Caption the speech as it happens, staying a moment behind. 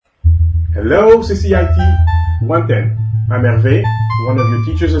Hello, CCIT 110. I'm Hervé, one of your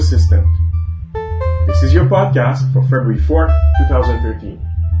teacher's assistant. This is your podcast for February 4th, 2013.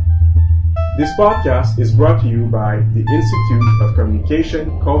 This podcast is brought to you by the Institute of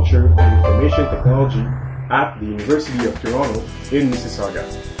Communication, Culture, and Information Technology at the University of Toronto in Mississauga.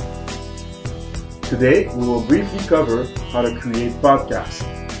 Today, we will briefly cover how to create podcasts.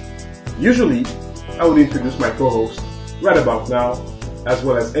 Usually, I would introduce my co-host right about now, as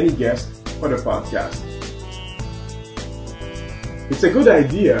well as any guest for the podcast. It's a good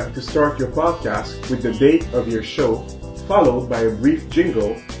idea to start your podcast with the date of your show, followed by a brief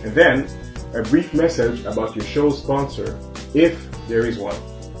jingle, and then a brief message about your show's sponsor, if there is one.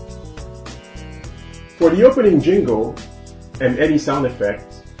 For the opening jingle and any sound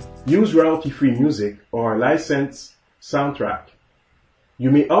effects, use royalty-free music or a licensed soundtrack.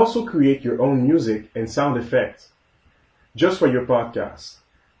 You may also create your own music and sound effects just for your podcast.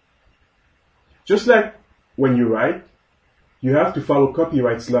 Just like when you write, you have to follow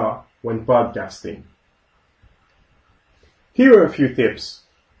copyright law when podcasting. Here are a few tips.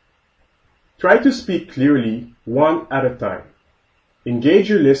 Try to speak clearly one at a time. Engage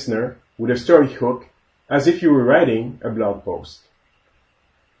your listener with a story hook as if you were writing a blog post.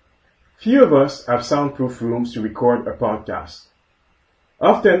 Few of us have soundproof rooms to record a podcast.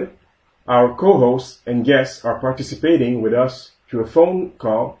 Often, our co-hosts and guests are participating with us through a phone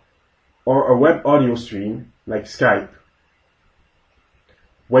call or a web audio stream like Skype.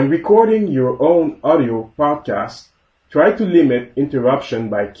 When recording your own audio podcast, try to limit interruption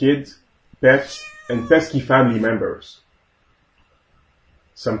by kids, pets, and pesky family members.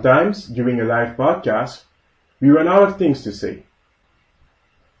 Sometimes, during a live podcast, we run out of things to say.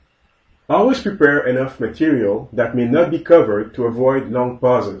 Always prepare enough material that may not be covered to avoid long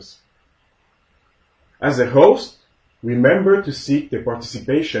pauses. As a host, remember to seek the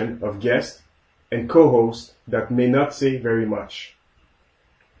participation of guests and co-hosts that may not say very much.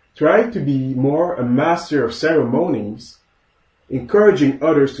 Try to be more a master of ceremonies, encouraging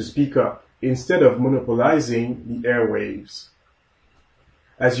others to speak up instead of monopolizing the airwaves.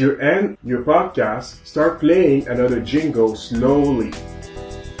 As you end your podcast, start playing another jingle slowly.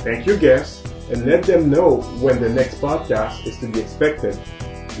 Thank your guests and let them know when the next podcast is to be expected.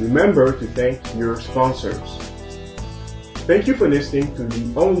 Remember to thank your sponsors. Thank you for listening to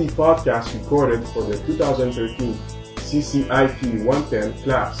the only podcast recorded for the 2013 CCIT 110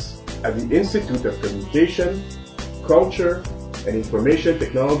 class at the Institute of Communication, Culture, and Information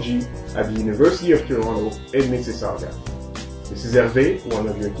Technology at the University of Toronto in Mississauga. This is Hervé, one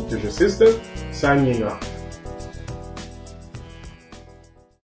of your teacher's assistants, signing off.